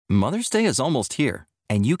Mother's Day is almost here,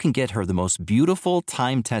 and you can get her the most beautiful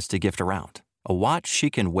time-tested gift around. A watch she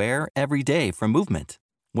can wear every day from Movement.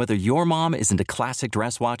 Whether your mom is into classic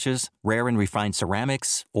dress watches, rare and refined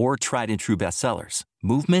ceramics, or tried-and-true bestsellers,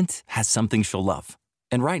 Movement has something she'll love.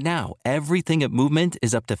 And right now, everything at Movement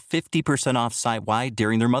is up to 50% off site-wide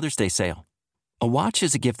during their Mother's Day sale. A watch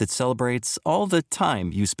is a gift that celebrates all the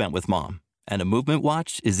time you spent with mom. And a Movement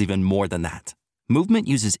watch is even more than that. Movement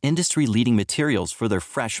uses industry-leading materials for their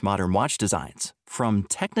fresh, modern watch designs, from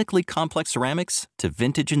technically complex ceramics to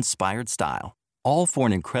vintage-inspired style, all for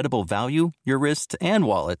an incredible value your wrist and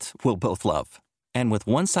wallet will both love. And with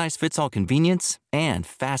one-size-fits-all convenience and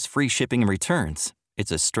fast free shipping and returns,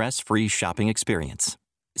 it's a stress-free shopping experience.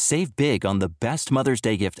 Save big on the best Mother's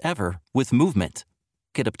Day gift ever with Movement.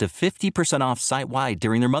 Get up to 50% off site-wide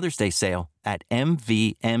during their Mother's Day sale at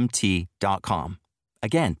MVMT.com.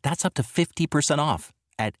 Again, that's up to 50% off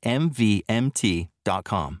at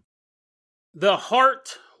MVMT.com. The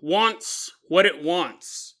heart wants what it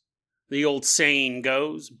wants, the old saying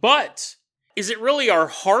goes. But is it really our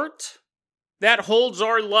heart that holds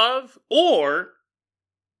our love? Or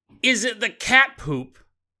is it the cat poop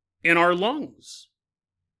in our lungs?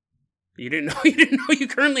 You didn't know you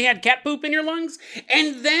currently had cat poop in your lungs?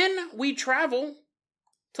 And then we travel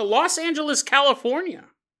to Los Angeles, California,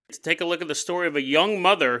 to take a look at the story of a young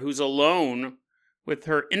mother who's alone with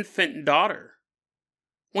her infant daughter.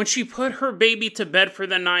 When she put her baby to bed for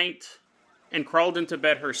the night and crawled into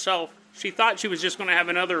bed herself, she thought she was just going to have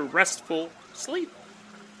another restful sleep.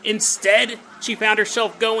 Instead, she found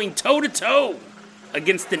herself going toe-to-toe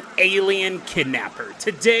against an alien kidnapper.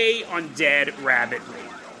 Today on Dead Rabbit Radio.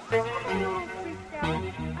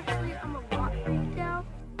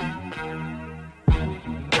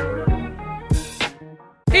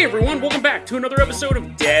 Hey everyone, welcome back to another episode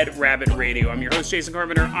of Dead Rabbit Radio. I'm your host, Jason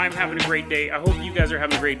Carpenter. I'm having a great day. I hope you guys are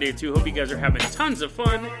having a great day too. Hope you guys are having tons of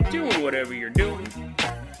fun doing whatever you're doing.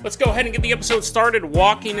 Let's go ahead and get the episode started.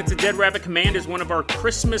 Walking into Dead Rabbit Command is one of our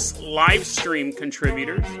Christmas live stream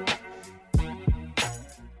contributors.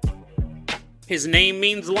 His name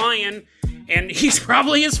means lion, and he's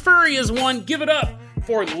probably as furry as one. Give it up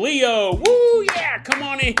for Leo. Woo, yeah, come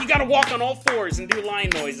on in. You gotta walk on all fours and do lion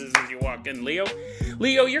noises as you walk in, Leo.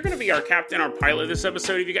 Leo, you're gonna be our captain, our pilot this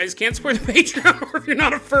episode. If you guys can't support the Patreon, or if you're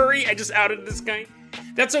not a furry, I just outed this guy.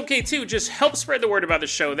 That's okay too. Just help spread the word about the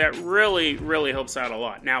show. That really, really helps out a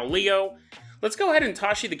lot. Now, Leo, let's go ahead and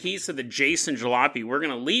toss you the keys to the Jason Jalopy. We're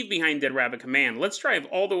gonna leave behind Dead Rabbit Command. Let's drive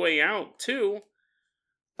all the way out to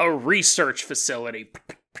a research facility.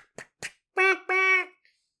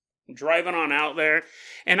 Driving on out there,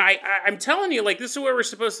 and I'm telling you, like, this is where we're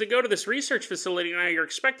supposed to go, to this research facility. Now you're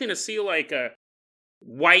expecting to see like a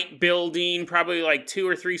white building, probably like 2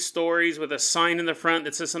 or 3 stories, with a sign in the front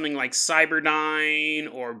that says something like Cyberdyne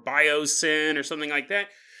or Biosyn or something like that.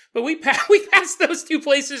 But we passed those 2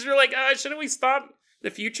 places. We're like, shouldn't we stop the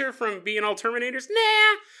future from being all Terminators?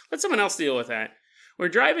 Nah, let someone else deal with that. We're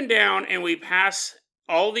driving down and we pass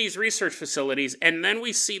all these research facilities, and then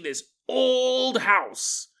we see this old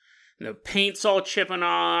house. The paint's all chipping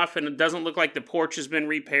off, and it doesn't look like the porch has been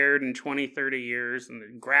repaired in 20, 30 years, and the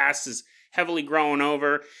grass is heavily growing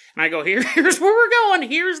over. And I go, here's where we're going.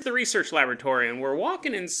 Here's the research laboratory, and we're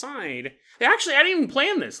walking inside. Actually, I didn't even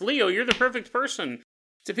plan this. Leo, you're the perfect person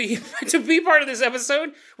to be part of this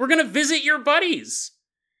episode. We're going to visit your buddies.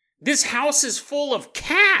 This house is full of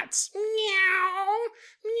cats. Meow,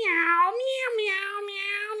 meow, meow, meow,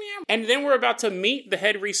 meow, meow. And then we're about to meet the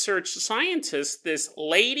head research scientist. This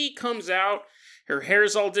lady comes out. Her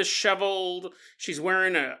hair's all disheveled. She's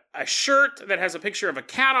wearing a shirt that has a picture of a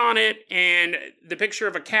cat on it. And the picture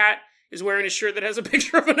of a cat is wearing a shirt that has a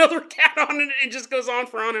picture of another cat on it. And it just goes on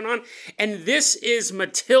for on and on. And this is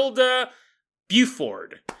Matilda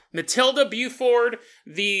Buford. Matilda Buford,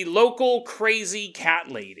 the local crazy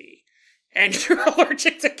cat lady. And you're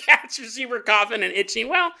allergic to cats, you were coughing and itching.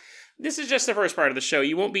 Well, this is just the first part of the show.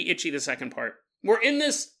 You won't be itchy the second part. We're in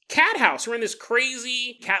this cat house. We're in this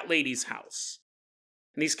crazy cat lady's house.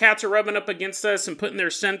 And these cats are rubbing up against us and putting their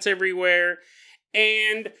scent everywhere.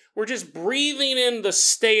 And we're just breathing in the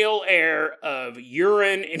stale air of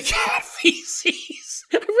urine and cat feces.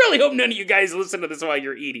 I really hope none of you guys listen to this while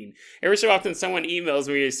you're eating. Every so often someone emails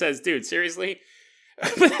me and says, dude, seriously?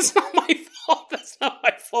 But that's not my fault. That's not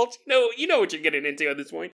my fault. You know what you're getting into at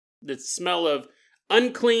this point. The smell of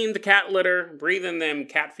uncleaned cat litter, breathing them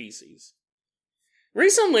cat feces.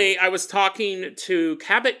 Recently, I was talking to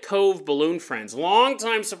Cabot Cove Balloon Friends,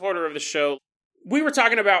 longtime supporter of the show. We were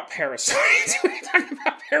talking about parasites.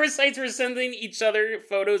 We're sending each other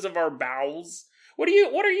photos of our bowels. What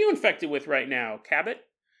are you infected with right now, Cabot?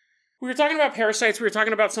 We were talking about parasites. We were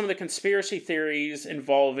talking about some of the conspiracy theories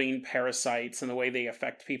involving parasites and the way they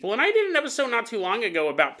affect people. And I did an episode not too long ago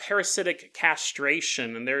about parasitic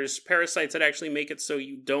castration. And there's parasites that actually make it so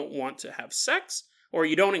you don't want to have sex or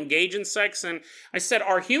you don't engage in sex. And I said,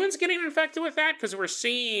 are humans getting infected with that? Because we're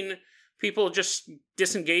seeing people just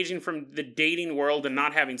disengaging from the dating world and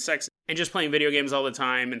not having sex and just playing video games all the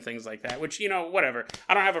time and things like that, which, whatever.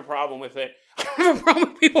 I don't have a problem with it. I don't have a problem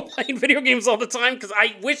with people playing video games all the time because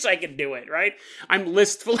I wish I could do it, right? I'm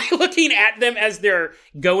listfully looking at them as their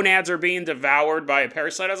gonads are being devoured by a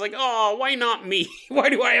parasite. I was like, oh, why not me? Why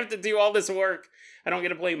do I have to do all this work? I don't get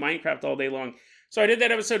to play Minecraft all day long. So I did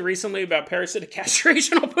that episode recently about parasitic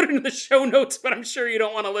castration. I'll put it in the show notes, but I'm sure you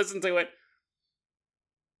don't want to listen to it.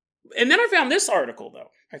 And then I found this article,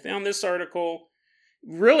 though. I found this article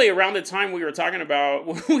really around the time we were talking about,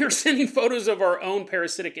 when we were sending photos of our own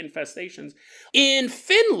parasitic infestations. In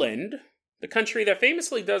Finland, the country that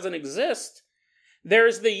famously doesn't exist,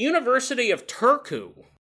 there's the University of Turku.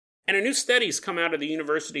 And a new study's come out of the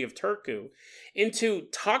University of Turku into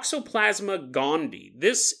Toxoplasma gondii.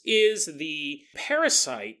 This is the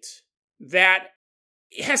parasite that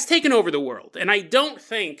has taken over the world. And I don't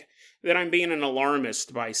think that I'm being an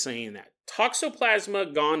alarmist by saying that.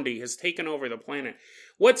 Toxoplasma gondii has taken over the planet.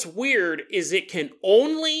 What's weird is it can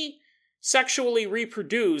only sexually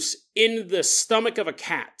reproduce in the stomach of a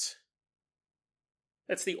cat.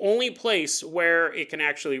 That's the only place where it can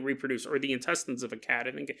actually reproduce, or the intestines of a cat.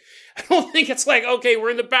 I don't think it's like, okay, we're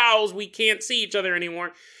in the bowels, we can't see each other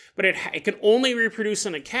anymore. But it can only reproduce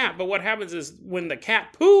in a cat. But what happens is when the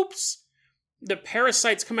cat poops, the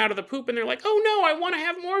parasites come out of the poop and they're like, oh no, I want to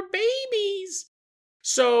have more babies.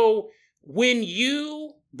 So when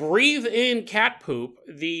you breathe in cat poop,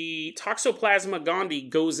 the Toxoplasma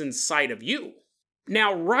gondii goes inside of you.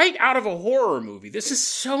 Now, right out of a horror movie, this is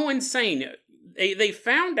so insane. They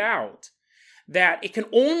found out that it can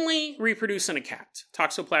only reproduce in a cat.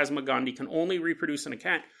 Toxoplasma gondii can only reproduce in a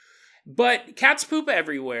cat. But cats poop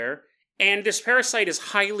everywhere. And this parasite is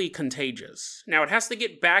highly contagious. Now, it has to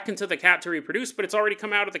get back into the cat to reproduce, but it's already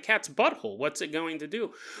come out of the cat's butthole. What's it going to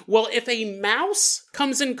do? Well, if a mouse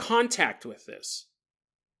comes in contact with this,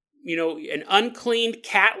 an uncleaned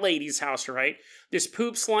cat lady's house, right? This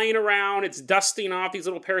poop's laying around, it's dusting off, these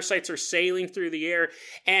little parasites are sailing through the air,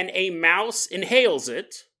 and a mouse inhales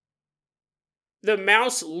it. The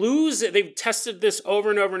mouse loses, they've tested this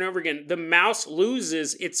over and over and over again, the mouse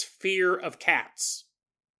loses its fear of cats.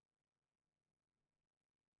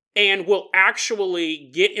 And will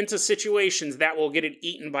actually get into situations that will get it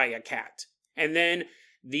eaten by a cat. And then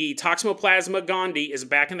the Toxoplasma gondii is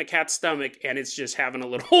back in the cat's stomach, and it's just having a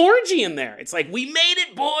little orgy in there. It's like, we made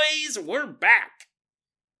it, boys! We're back!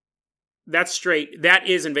 That's straight. That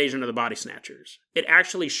is Invasion of the Body Snatchers. It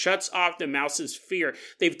actually shuts off the mouse's fear.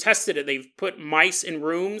 They've tested it. They've put mice in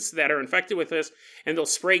rooms that are infected with this, and they'll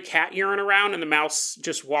spray cat urine around, and the mouse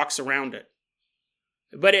just walks around it.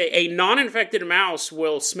 But a non-infected mouse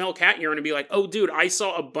will smell cat urine and be like, oh, dude, I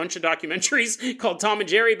saw a bunch of documentaries called Tom and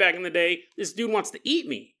Jerry back in the day. This dude wants to eat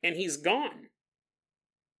me, and he's gone.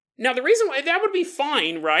 Now, the reason why that would be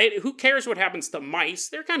fine, right? Who cares what happens to mice?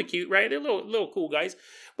 They're kind of cute, right? They're little cool guys.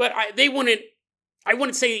 But I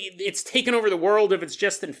wouldn't say it's taken over the world if it's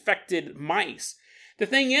just infected mice. The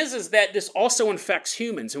thing is that this also infects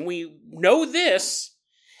humans, and we know this,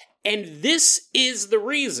 and this is the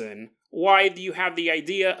reason why you have the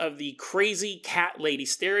idea of the crazy cat lady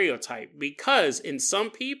stereotype. Because in some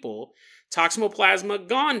people, Toxoplasma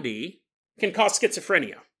gondii can cause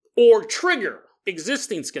schizophrenia or trigger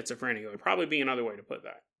existing schizophrenia would probably be another way to put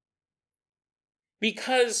that.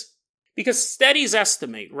 Because studies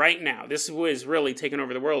estimate right now, this was really taking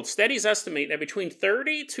over the world, studies estimate that between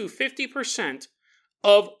 30 to 50%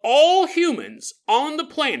 of all humans on the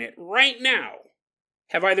planet right now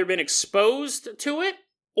have either been exposed to it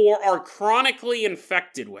or are chronically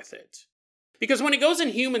infected with it. Because when it goes in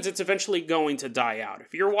humans, it's eventually going to die out.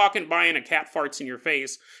 If you're walking by and a cat farts in your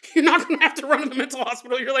face, you're not going to have to run to the mental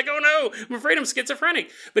hospital. You're like, oh no, I'm afraid I'm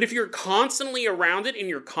schizophrenic. But if you're constantly around it and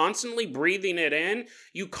you're constantly breathing it in,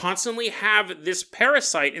 you constantly have this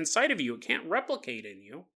parasite inside of you. It can't replicate in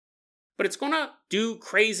you. But it's going to do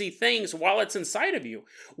crazy things while it's inside of you.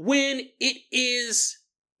 When it is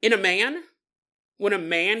in a man, when a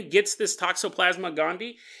man gets this Toxoplasma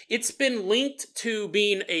gondii, it's been linked to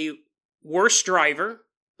being a worse driver.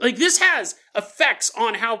 Like, this has effects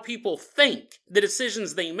on how people think, the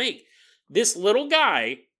decisions they make. This little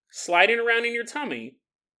guy sliding around in your tummy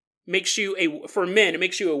makes you for men, it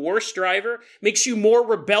makes you a worse driver, makes you more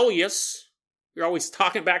rebellious. You're always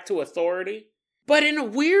talking back to authority. But in a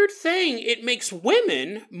weird thing, it makes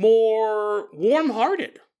women more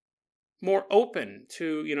warm-hearted. more open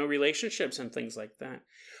to, relationships and things like that.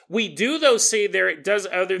 We do, though, see there it does,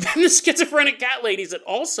 other than the schizophrenic cat ladies, it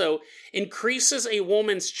also increases a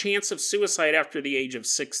woman's chance of suicide after the age of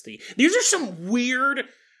 60. These are some weird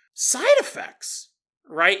side effects,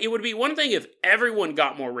 right? It would be one thing if everyone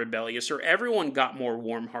got more rebellious or everyone got more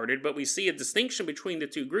warm-hearted, but we see a distinction between the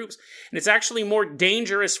two groups, and it's actually more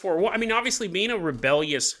dangerous obviously being a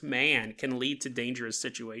rebellious man can lead to dangerous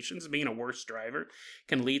situations. Being a worse driver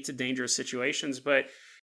can lead to dangerous situations, but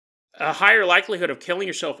a higher likelihood of killing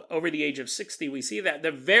yourself over the age of 60, we see that.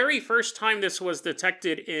 The very first time this was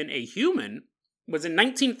detected in a human was in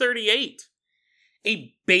 1938.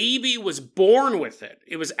 A baby was born with it.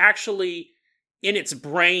 It was actually in its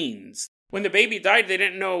brains. When the baby died, they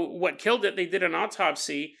didn't know what killed it. They did an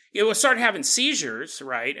autopsy. It started having seizures,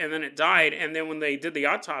 right? And then it died. And then when they did the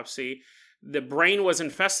autopsy, the brain was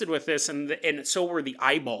infested with this, and so were the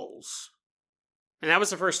eyeballs. And that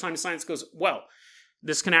was the first time science goes, well,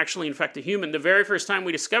 this can actually infect a human. The very first time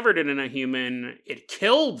we discovered it in a human, it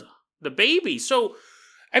killed the baby. So,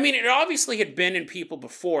 it obviously had been in people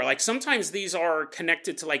before. Like, sometimes these are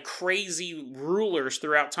connected to, like, crazy rulers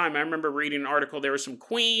throughout time. I remember reading an article, there was some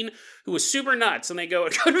queen who was super nuts, and they go,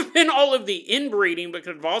 it could have been all of the inbreeding, but it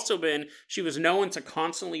could have also been she was known to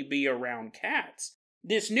constantly be around cats.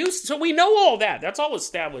 So we know all that. That's all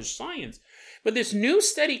established science. But this new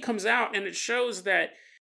study comes out, and it shows that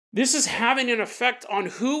this is having an effect on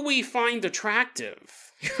who we find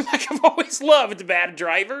attractive. Like, I've always loved bad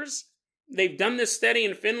drivers. They've done this study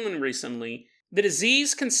in Finland recently. The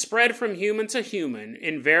disease can spread from human to human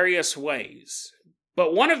in various ways,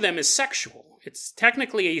 but one of them is sexual. It's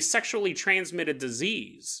technically a sexually transmitted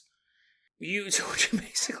disease.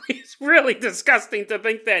 Basically, it's really disgusting to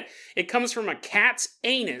think that it comes from a cat's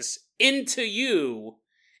anus into you,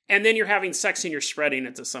 and then you're having sex and you're spreading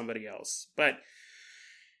it to somebody else. But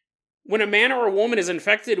when a man or a woman is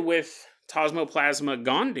infected with Toxoplasma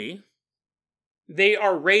gondii, they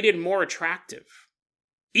are rated more attractive,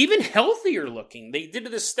 even healthier looking. They did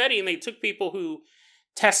this study and they took people who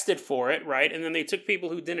tested for it, right? And then they took people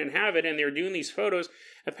who didn't have it, and they were doing these photos.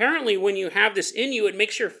 Apparently, when you have this in you, it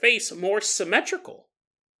makes your face more symmetrical,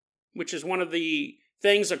 which is one of the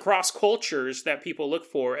things across cultures that people look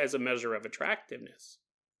for as a measure of attractiveness.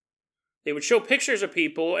 They would show pictures of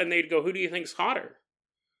people and they'd go, who do you think's hotter?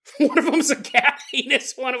 One of them is a cat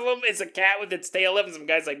penis. One of them is a cat with its tail up. And some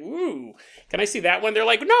guy's like, "Woo, can I see that one?" They're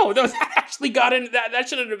like, no, that actually got in. That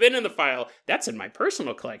shouldn't have been in the file. That's in my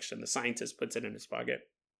personal collection. The scientist puts it in his pocket.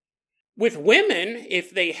 With women, if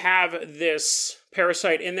they have this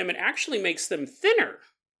parasite in them, it actually makes them thinner.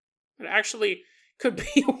 It actually could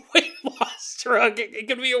be a weight loss drug. It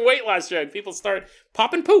could be a weight loss drug. People start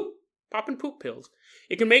popping poop pills.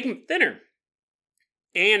 It can make them thinner.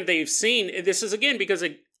 And they've seen, this is again because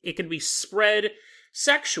it can be spread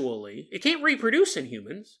sexually. It can't reproduce in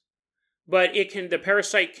humans, but the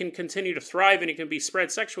parasite can continue to thrive and it can be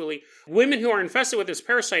spread sexually. Women who are infested with this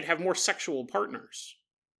parasite have more sexual partners.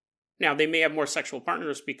 Now, they may have more sexual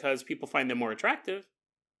partners because people find them more attractive,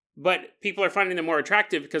 but people are finding them more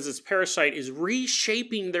attractive because this parasite is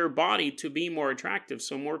reshaping their body to be more attractive.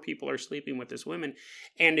 So more people are sleeping with this woman,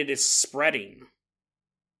 and it is spreading.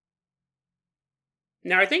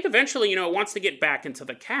 Now, I think eventually, it wants to get back into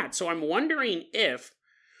the cat. So I'm wondering if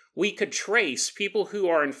we could trace people who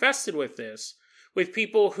are infested with this with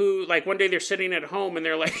people who, like, one day they're sitting at home and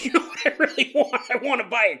they're like, you know what I really want? I want to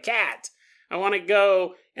buy a cat. I want to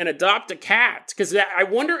go and adopt a cat. Because I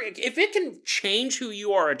wonder if it can change who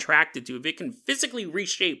you are attracted to, if it can physically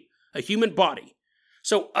reshape a human body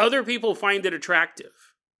so other people find it attractive.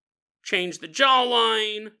 Change the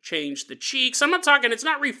jawline, change the cheeks. I'm not talking, it's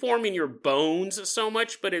not reforming your bones so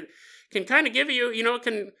much, but it can kind of give you, it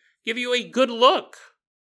can give you a good look.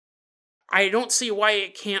 I don't see why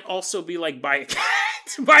it can't also be like buy a cat.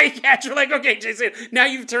 Buy a cat. You're like, okay, Jason, now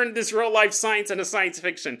you've turned this real life science into science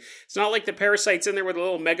fiction. It's not like the parasite's in there with a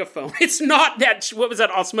little megaphone. It's not that, what was that,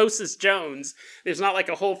 Osmosis Jones. There's not like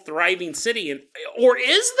a whole thriving city. Or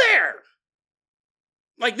is there?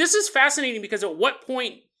 Like, this is fascinating because at what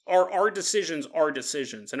point are our decisions our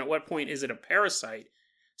decisions? And at what point is it a parasite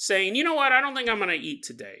saying, you know what, I don't think I'm going to eat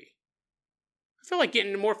today. I feel like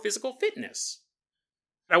getting more physical fitness.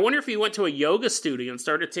 I wonder if you went to a yoga studio and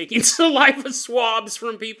started taking saliva swabs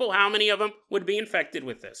from people, how many of them would be infected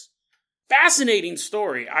with this? Fascinating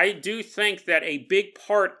story. I do think that a big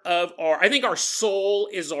part of I think our soul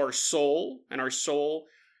is our soul, and our soul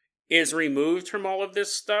is removed from all of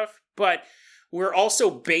this stuff, but we're also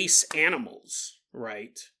base animals,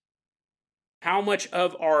 right? How much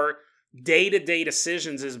of our day-to-day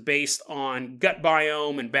decisions is based on gut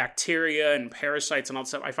biome and bacteria and parasites and all that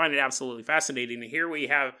stuff. I find it absolutely fascinating. And here we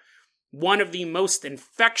have one of the most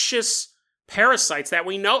infectious parasites that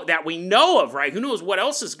we know of, right? Who knows what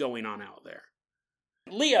else is going on out there?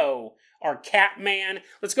 Leo, our cat man.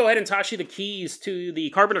 Let's go ahead and toss you the keys to the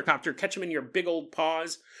Carpenter Copter. Catch them in your big old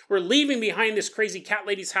paws. We're leaving behind this crazy cat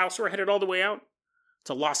lady's house. We're headed all the way out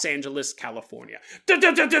to Los Angeles, California.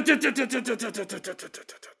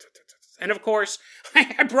 And of course,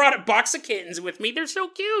 I brought a box of kittens with me. They're so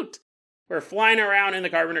cute. We're flying around in the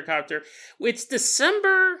Carpenter Copter. It's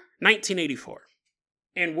December 1984,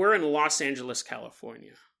 and we're in Los Angeles,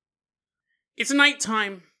 California. It's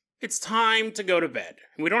nighttime. It's time to go to bed.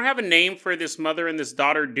 We don't have a name for this mother and this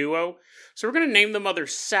daughter duo, so we're going to name the mother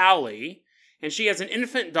Sally, and she has an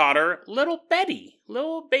infant daughter, little Betty,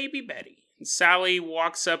 little baby Betty. And Sally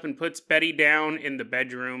walks up and puts Betty down in the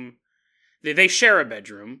bedroom. They share a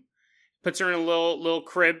bedroom. Puts her in a little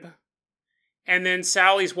crib. And then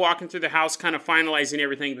Sally's walking through the house, kind of finalizing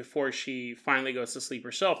everything before she finally goes to sleep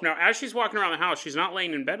herself. Now, as she's walking around the house, she's not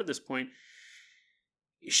laying in bed at this point.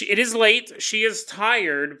 It is late. She is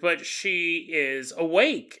tired, but she is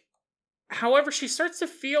awake. However, she starts to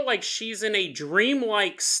feel like she's in a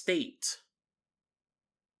dreamlike state.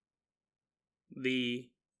 The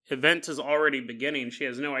event is already beginning. She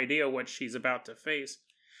has no idea what she's about to face.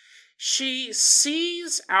 She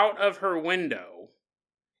sees out of her window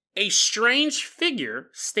a strange figure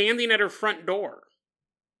standing at her front door.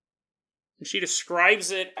 And she describes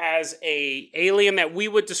it as an alien that we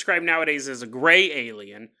would describe nowadays as a gray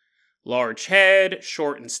alien. Large head,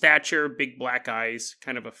 short in stature, big black eyes,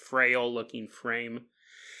 kind of a frail looking frame.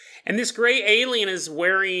 And this gray alien is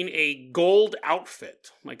wearing a gold outfit,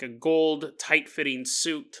 like a gold tight-fitting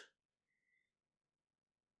suit.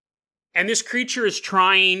 And this creature is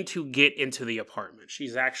trying to get into the apartment.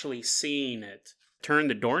 She's actually seeing it turn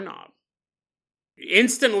the doorknob.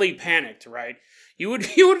 Instantly panicked, right? You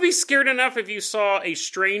would be scared enough if you saw a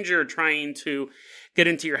stranger trying to get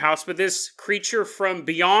into your house, but this creature from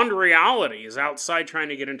beyond reality is outside trying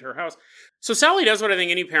to get into her house. So Sally does what I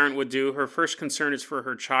think any parent would do. Her first concern is for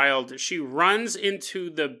her child. She runs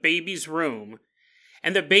into the baby's room,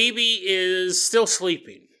 and the baby is still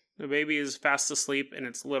sleeping. The baby is fast asleep in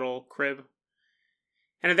its little crib.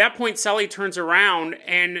 And at that point, Sally turns around,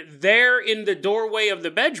 and there in the doorway of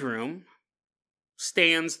the bedroom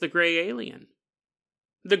stands the gray alien.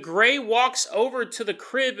 The gray walks over to the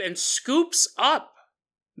crib and scoops up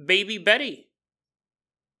baby Betty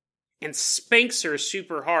and spanks her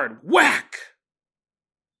super hard. Whack!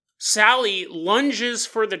 Sally lunges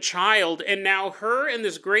for the child, and now her and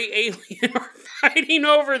this gray alien are fighting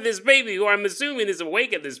over this baby, who I'm assuming is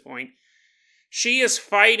awake at this point. She is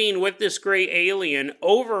fighting with this gray alien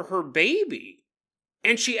over her baby.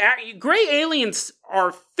 And gray aliens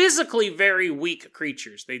are physically very weak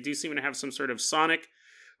creatures. They do seem to have some sort of sonic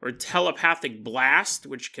or telepathic blast,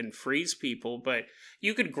 which can freeze people, but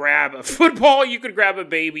you could grab a football, you could grab a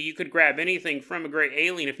baby, you could grab anything from a gray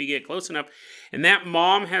alien if you get close enough. And that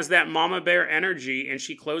mom has that mama bear energy, and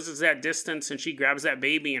she closes that distance, and she grabs that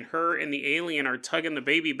baby, and her and the alien are tugging the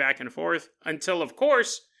baby back and forth until, of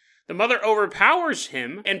course, the mother overpowers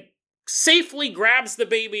him and safely grabs the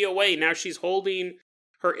baby away. Now she's holding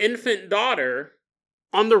her infant daughter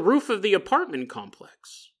on the roof of the apartment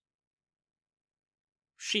complex.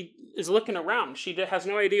 She is looking around. She has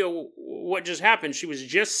no idea what just happened. She was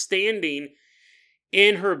just standing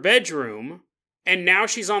in her bedroom, and now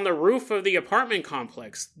she's on the roof of the apartment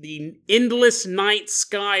complex. The endless night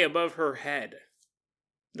sky above her head.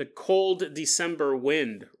 The cold December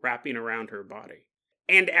wind wrapping around her body.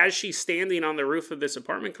 And as she's standing on the roof of this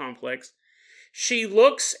apartment complex, she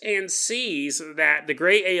looks and sees that the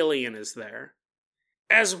gray alien is there,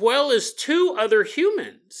 as well as two other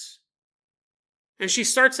humans. And she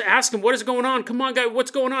starts to ask him, what is going on? Come on, guy,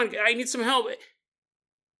 what's going on? I need some help.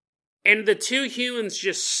 And the two humans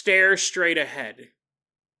just stare straight ahead,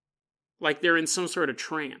 like they're in some sort of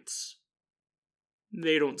trance.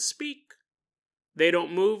 They don't speak. They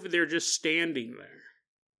don't move. They're just standing there.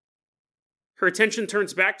 Her attention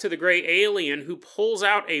turns back to the gray alien, who pulls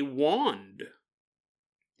out a wand,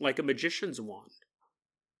 like a magician's wand.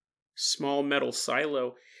 Small metal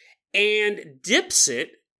silo, and dips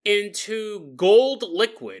it into gold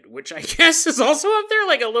liquid, which I guess is also up there,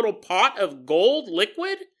 like a little pot of gold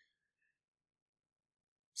liquid.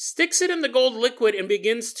 Sticks it in the gold liquid and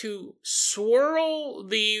begins to swirl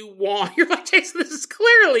the wand. You're like, Jason, this is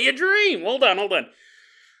clearly a dream. Hold on.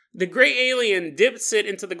 The gray alien dips it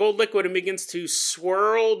into the gold liquid and begins to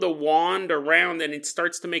swirl the wand around, and it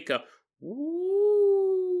starts to make a woo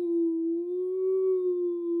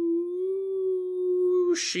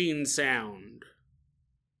whooshing sound.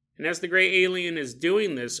 And as the gray alien is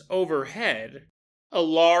doing this overhead, a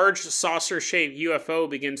large saucer-shaped UFO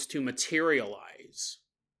begins to materialize.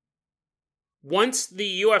 Once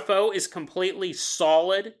the UFO is completely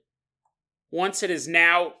solid, once it has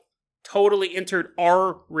now totally entered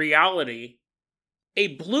our reality,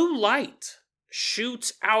 a blue light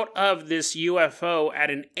shoots out of this UFO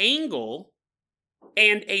at an angle,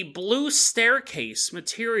 and a blue staircase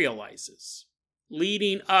materializes,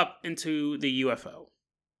 leading up into the UFO.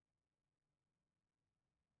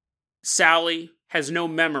 Sally has no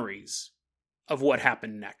memories of what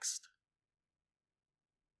happened next.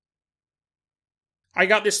 I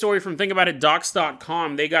got this story from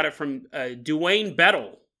ThinkAboutItDocs.com. They got it from Duane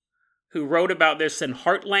Bettle, who wrote about this in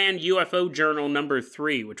Heartland UFO Journal number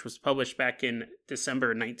 3, which was published back in December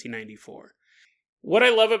 1994. What I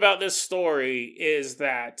love about this story is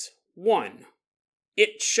that, one,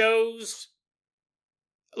 it shows...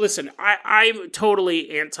 Listen, I'm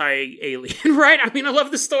totally anti-alien, right? I mean, I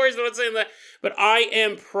love the stories, but I'm saying that. But I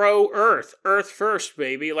am pro-Earth. Earth first,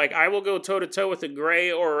 baby. Like, I will go toe-to-toe with a gray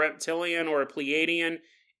or a reptilian or a Pleiadian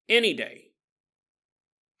any day.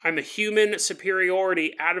 I'm a human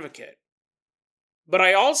superiority advocate. But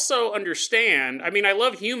I also understand, I mean, I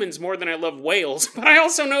love humans more than I love whales, but I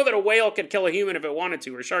also know that a whale could kill a human if it wanted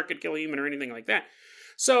to, or a shark could kill a human or anything like that.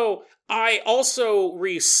 So I also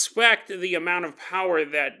respect the amount of power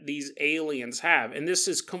that these aliens have, and this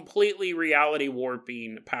is completely reality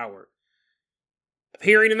warping power.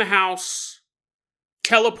 Appearing in the house,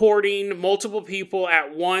 teleporting multiple people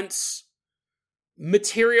at once,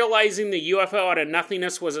 materializing the UFO out of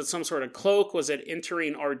nothingness. Was it some sort of cloak? Was it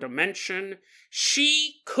entering our dimension?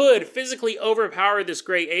 She could physically overpower this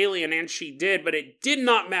gray alien, and she did, but it did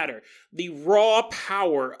not matter. The raw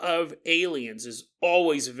power of aliens is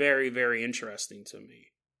always very, very interesting to me.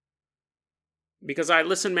 Because I'd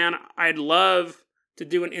love to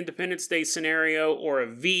do an Independence Day scenario, or a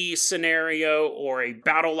V scenario, or a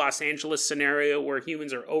Battle Los Angeles scenario where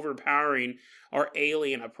humans are overpowering our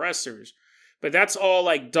alien oppressors. But that's all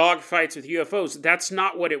like dogfights with UFOs. That's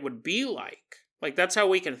not what it would be like. Like, that's how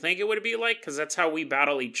we can think it would be like, because that's how we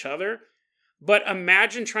battle each other. But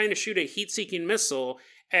imagine trying to shoot a heat-seeking missile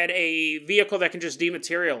at a vehicle that can just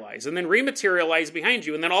dematerialize and then rematerialize behind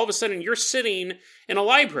you. And then all of a sudden, you're sitting in a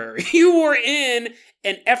library. You were in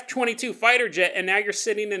an F-22 fighter jet, and now you're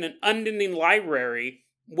sitting in an unending library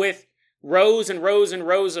with rows and rows and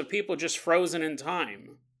rows of people just frozen in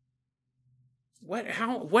time.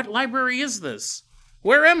 What library is this?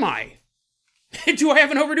 Where am I? Do I have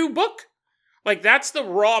an overdue book? Like, that's the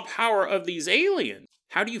raw power of these aliens.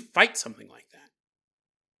 How do you fight something like that?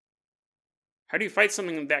 How do you fight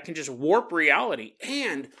something that can just warp reality?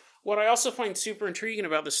 And what I also find super intriguing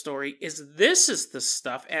about this story is this is the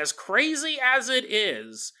stuff, as crazy as it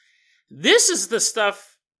is, this is the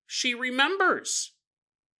stuff she remembers.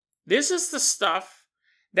 This is the stuff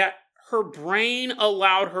that her brain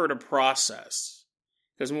allowed her to process.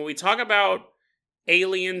 Because when we talk about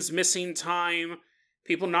aliens missing time,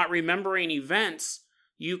 people not remembering events,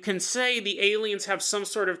 you can say the aliens have some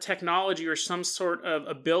sort of technology or some sort of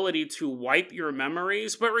ability to wipe your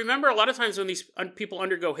memories. But remember, a lot of times when these people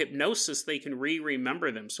undergo hypnosis, they can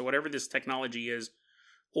remember them. So whatever this technology is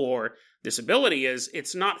or this ability is,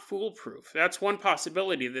 it's not foolproof. That's one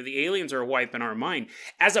possibility, that the aliens are wiping our mind.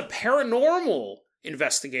 As a paranormal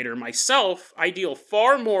investigator myself, I deal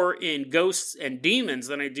far more in ghosts and demons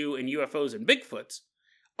than I do in UFOs and Bigfoots.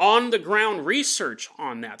 On-the-ground research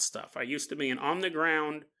on that stuff. I used to be an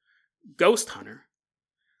on-the-ground ghost hunter.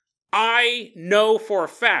 I know for a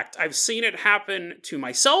fact, I've seen it happen to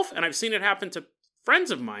myself, and I've seen it happen to friends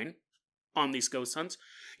of mine on these ghost hunts.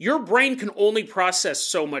 Your brain can only process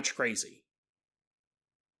so much crazy.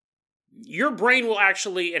 Your brain will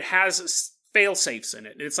actually, it has fail-safes in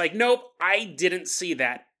it. And it's like, nope, I didn't see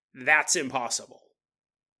that. That's impossible.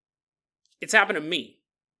 It's happened to me.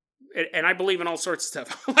 And I believe in all sorts of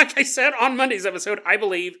stuff. Like I said on Monday's episode, I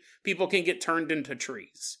believe people can get turned into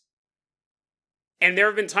trees. And there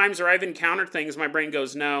have been times where I've encountered things, my brain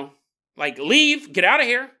goes, no. Like, leave, get out of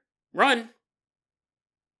here, run.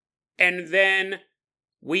 And then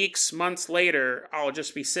weeks, months later, I'll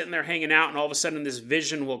just be sitting there hanging out, and all of a sudden this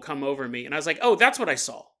vision will come over me. And I was like, oh, that's what I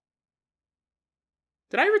saw.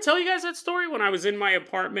 Did I ever tell you guys that story when I was in my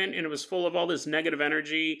apartment and it was full of all this negative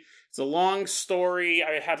energy? It's a long story.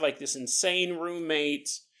 I had like this insane roommate.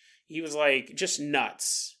 He was like just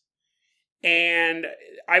nuts. And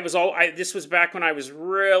this was back when I was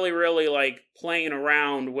really, really like playing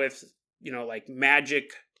around with, like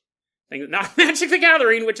magic things. Not Magic the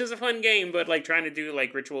Gathering, which is a fun game, but like trying to do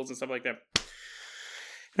like rituals and stuff like that.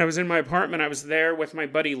 And I was in my apartment. I was there with my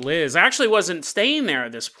buddy Liz. I actually wasn't staying there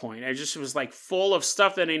at this point. I just was like full of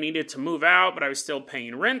stuff that I needed to move out, but I was still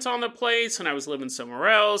paying rent on the place and I was living somewhere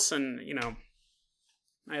else. And,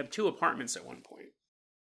 I had 2 apartments at one point.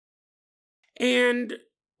 And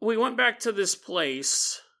we went back to this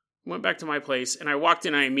place, went back to my place, and I walked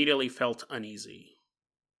in and I immediately felt uneasy.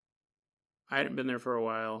 I hadn't been there for a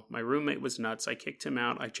while. My roommate was nuts. I kicked him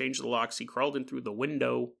out. I changed the locks. He crawled in through the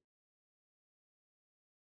window.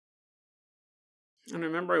 And I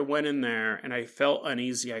remember I went in there and I felt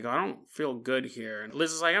uneasy. I go, I don't feel good here. And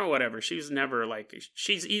Liz is like, oh, whatever. She's never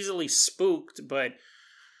she's easily spooked, but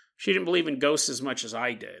she didn't believe in ghosts as much as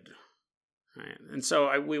I did. Right. And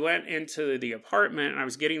so we went into the apartment and I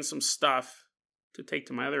was getting some stuff to take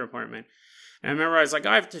to my other apartment. And I remember I was like,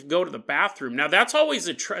 I have to go to the bathroom. Now, that's always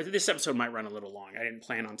this episode might run a little long. I didn't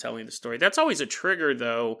plan on telling the story. That's always a trigger,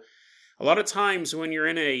 though. A lot of times when you're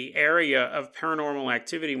in an area of paranormal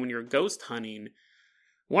activity, when you're ghost hunting,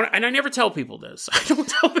 and I never tell people this. I don't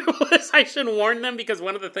tell people this. I should warn them because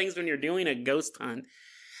one of the things when you're doing a ghost hunt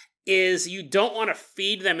is you don't want to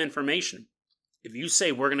feed them information. If you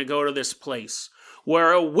say, we're going to go to this place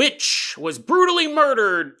where a witch was brutally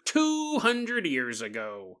murdered 200 years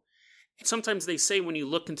ago. And sometimes they say when you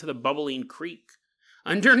look into the bubbling creek,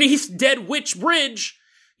 underneath Dead Witch Bridge,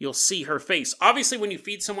 you'll see her face. Obviously, when you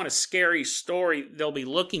feed someone a scary story, they'll be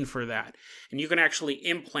looking for that. And you can actually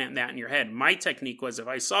implant that in your head. My technique was if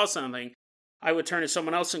I saw something, I would turn to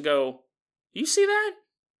someone else and go, you see that?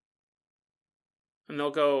 And they'll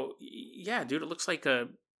go, yeah, dude, it looks like a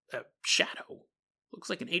shadow. Looks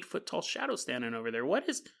like an 8-foot tall shadow standing over there.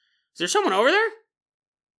 Is there someone over there?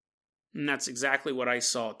 And that's exactly what I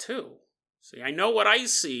saw too. See, I know what I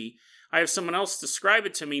see. I have someone else describe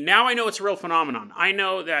it to me. Now I know it's a real phenomenon. I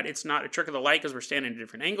know that it's not a trick of the light because we're standing at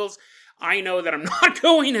different angles. I know that I'm not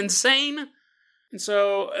going insane. And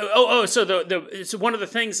so, so one of the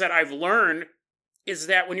things that I've learned is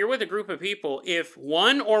that when you're with a group of people, if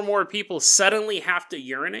one or more people suddenly have to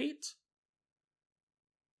urinate,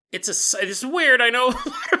 it's weird. I know a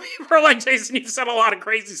lot of people are like, Jason, you've said a lot of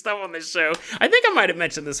crazy stuff on this show. I think I might have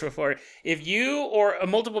mentioned this before. If you or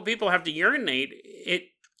multiple people have to urinate, it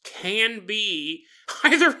can be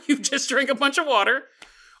either you just drink a bunch of water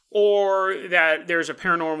or that there's a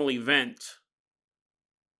paranormal event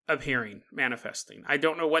appearing, manifesting. I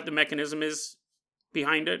don't know what the mechanism is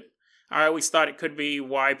behind it. I always thought it could be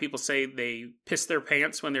why people say they piss their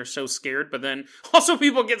pants when they're so scared, but then also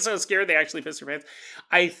people get so scared they actually piss their pants.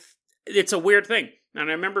 It's a weird thing. And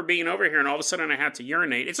I remember being over here and all of a sudden I had to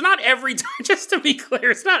urinate. It's not every time, just to be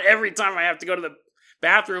clear, it's not every time I have to go to the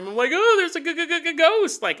bathroom. I'm like, oh, there's a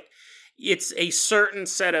ghost. Like, it's a certain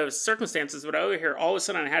set of circumstances, but over here, all of a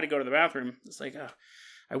sudden I had to go to the bathroom. It's like,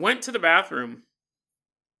 I went to the bathroom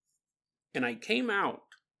and I came out.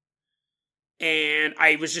 And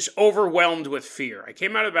I was just overwhelmed with fear. I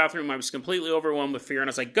came out of the bathroom, I was completely overwhelmed with fear, and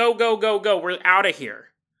I was like, go, go, go, go, we're out of here.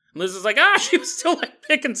 And Liz was like, she was still like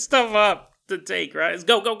picking stuff up to take, right? It's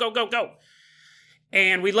go, go, go, go, go.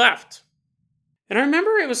 And we left. And I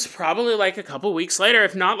remember it was probably like a couple weeks later,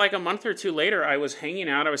 if not like a month or two later, I was hanging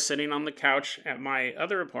out, I was sitting on the couch at my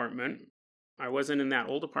other apartment. I wasn't in that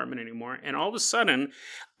old apartment anymore. And all of a sudden,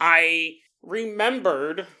 I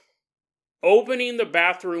remembered opening the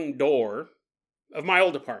bathroom door of my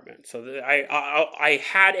old apartment. So that I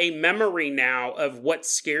had a memory now of what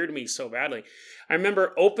scared me so badly. I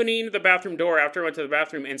remember opening the bathroom door after I went to the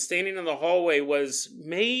bathroom and standing in the hallway was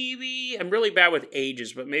maybe, I'm really bad with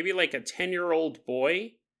ages, but maybe like a 10-year-old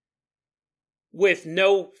boy with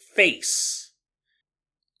no face.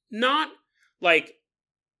 Not like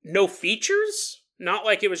no features, not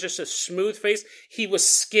like it was just a smooth face. He was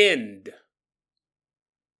skinned.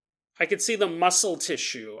 I could see the muscle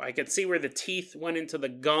tissue. I could see where the teeth went into the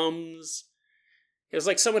gums. It was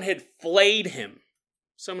like someone had flayed him.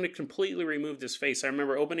 Someone had completely removed his face. I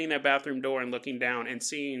remember opening that bathroom door and looking down and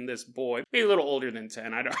seeing this boy, maybe a little older than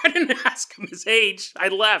 10. I didn't ask him his age. I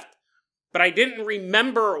left. But I didn't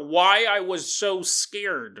remember why I was so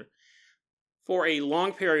scared for a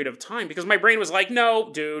long period of time. Because my brain was like,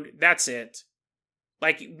 no, dude, that's it.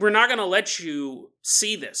 Like, we're not going to let you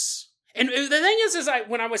see this. And the thing is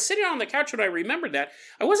when I was sitting on the couch when I remembered that,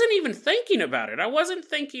 I wasn't even thinking about it. I wasn't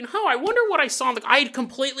thinking, I wonder what I saw. I had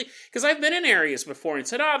completely, because I've been in areas before and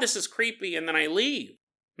said, this is creepy, and then I leave.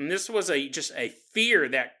 And this was just a fear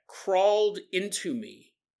that crawled into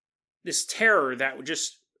me. This terror that would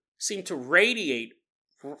just seem to radiate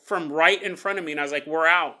from right in front of me, and I was like, we're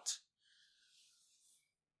out.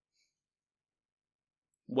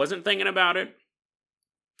 Wasn't thinking about it.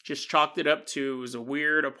 Just chalked it up to, it was a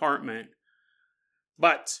weird apartment.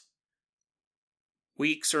 But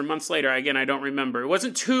weeks or months later. Again, I don't remember. It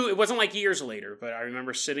wasn't like years later, but I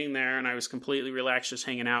remember sitting there and I was completely relaxed, just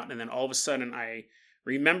hanging out. And then all of a sudden I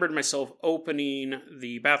remembered myself opening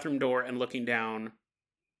the bathroom door and looking down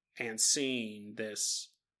and seeing this.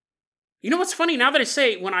 You know what's funny? Now that I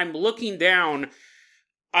say it, when I'm looking down,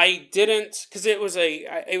 I didn't, because it was a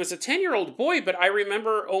 10-year-old boy, but I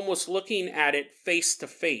remember almost looking at it face to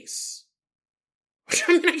face.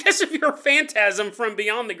 I mean, I guess if you're a phantasm from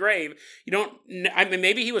beyond the grave, you don't, I mean,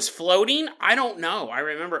 maybe he was floating. I don't know. I don't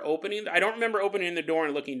remember opening the door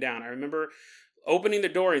and looking down. I remember opening the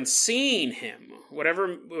door and seeing him,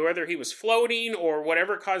 whether he was floating or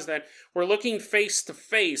whatever caused that. We're looking face to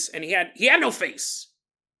face, and he had no face.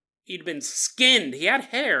 He'd been skinned. He had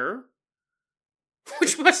hair,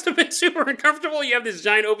 which must have been super uncomfortable. You have this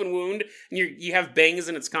giant open wound, and you have bangs,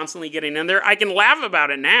 and it's constantly getting in there. I can laugh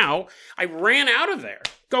about it now. I ran out of there.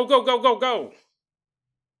 Go, go, go, go, go.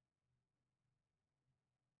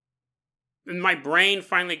 And my brain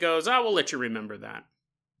finally goes, oh, we'll let you remember that.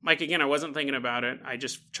 Like, again, I wasn't thinking about it. I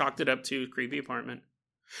just chalked it up to creepy apartment.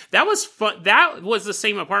 That was fun. That was the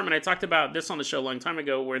same apartment. I talked about this on the show a long time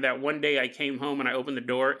ago, where that one day I came home and I opened the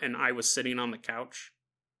door and I was sitting on the couch.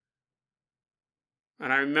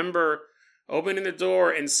 And I remember opening the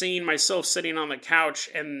door and seeing myself sitting on the couch,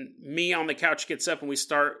 and me on the couch gets up and we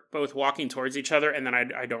start both walking towards each other, and then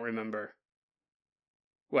I don't remember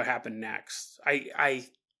what happened next.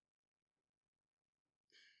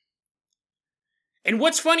 And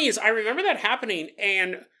what's funny is I remember that happening,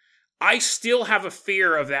 and I still have a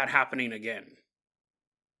fear of that happening again.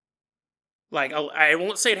 Like, I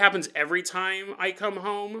won't say it happens every time I come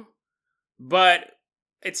home, but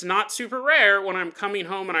it's not super rare when I'm coming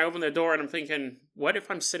home and I open the door and I'm thinking, what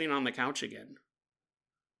if I'm sitting on the couch again?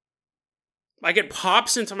 Like, it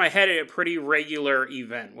pops into my head at a pretty regular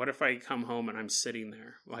event. What if I come home and I'm sitting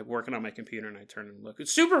there, like, working on my computer, and I turn and look?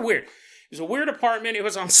 It's super weird. It was a weird apartment. It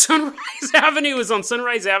was on Sunrise Avenue. It was on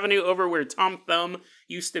Sunrise Avenue over where Tom Thumb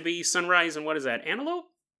used to be. Sunrise and what is that? Antelope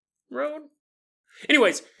Road?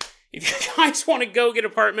 Anyways, if you guys want to go get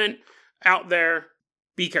an apartment out there,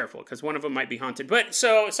 be careful, because one of them might be haunted. But,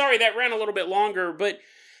 so, sorry, that ran a little bit longer, but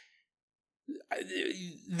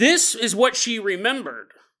this is what she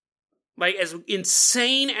remembered. Like, as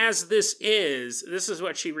insane as this is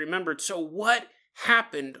what she remembered. So what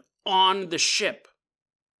happened on the ship?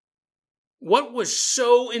 What was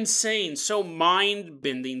so insane, so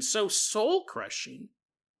mind-bending, so soul-crushing,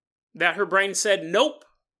 that her brain said, nope.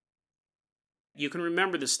 You can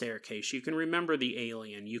remember the staircase, you can remember the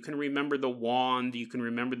alien, you can remember the wand, you can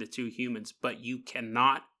remember the two humans, but you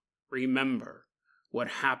cannot remember what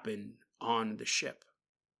happened on the ship.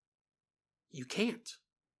 You can't.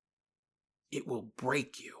 It will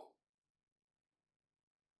break you.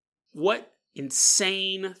 What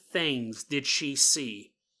insane things did she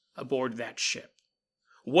see aboard that ship?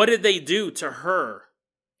 What did they do to her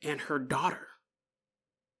and her daughter?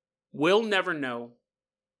 We'll never know,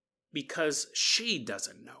 because she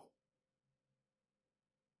doesn't know.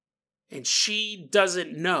 And she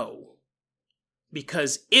doesn't know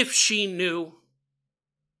because if she knew,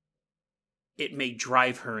 it may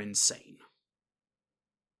drive her insane.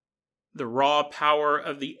 The raw power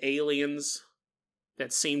of the aliens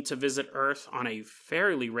that seem to visit Earth on a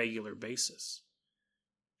fairly regular basis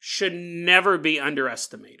should never be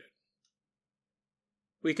underestimated.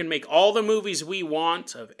 We can make all the movies we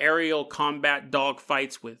want of aerial combat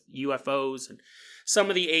dogfights with UFOs and some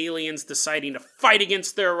of the aliens deciding to fight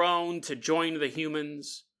against their own to join the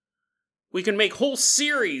humans. We can make whole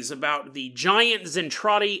series about the giant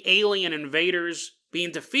Zentradi alien invaders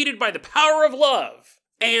being defeated by the power of love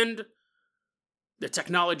and the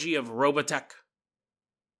technology of Robotech.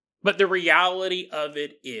 But the reality of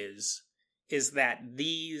it is that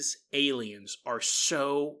these aliens are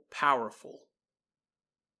so powerful.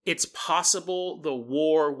 It's possible the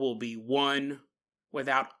war will be won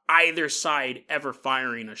without either side ever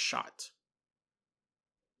firing a shot.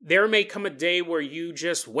 There may come a day where you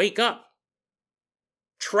just wake up,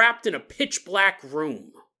 trapped in a pitch black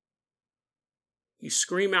room. You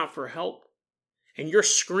scream out for help, and your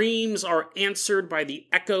screams are answered by the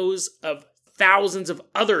echoes of thousands of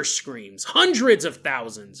other screams, hundreds of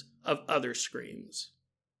thousands of other screams.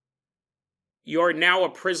 You are now a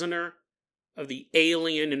prisoner of the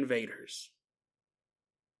alien invaders,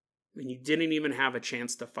 and you didn't even have a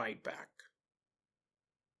chance to fight back.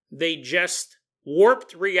 They just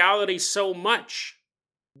warped reality so much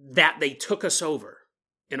that they took us over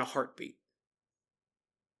in a heartbeat.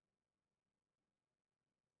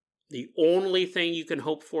 The only thing you can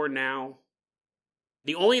hope for now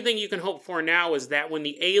is that when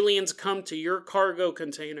the aliens come to your cargo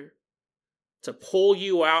container, to pull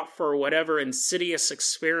you out for whatever insidious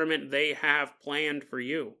experiment they have planned for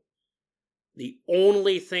you. The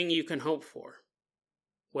only thing you can hope for,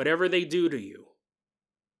 whatever they do to you,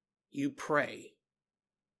 you pray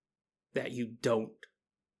that you don't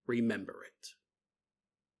remember it.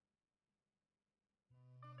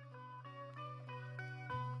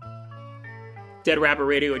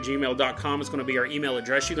 deadrabbitradio@gmail.com is going to be our email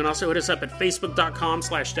address. You can also hit us up at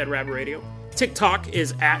facebook.com/deadrabbitradio. TikTok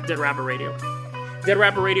is at deadrabbitradio. Dead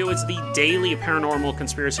Rabbit Radio is the daily paranormal,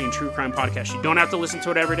 conspiracy, and true crime podcast. You don't have to listen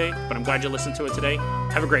to it every day, but I'm glad you listened to it today.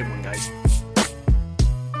 Have a great one, guys.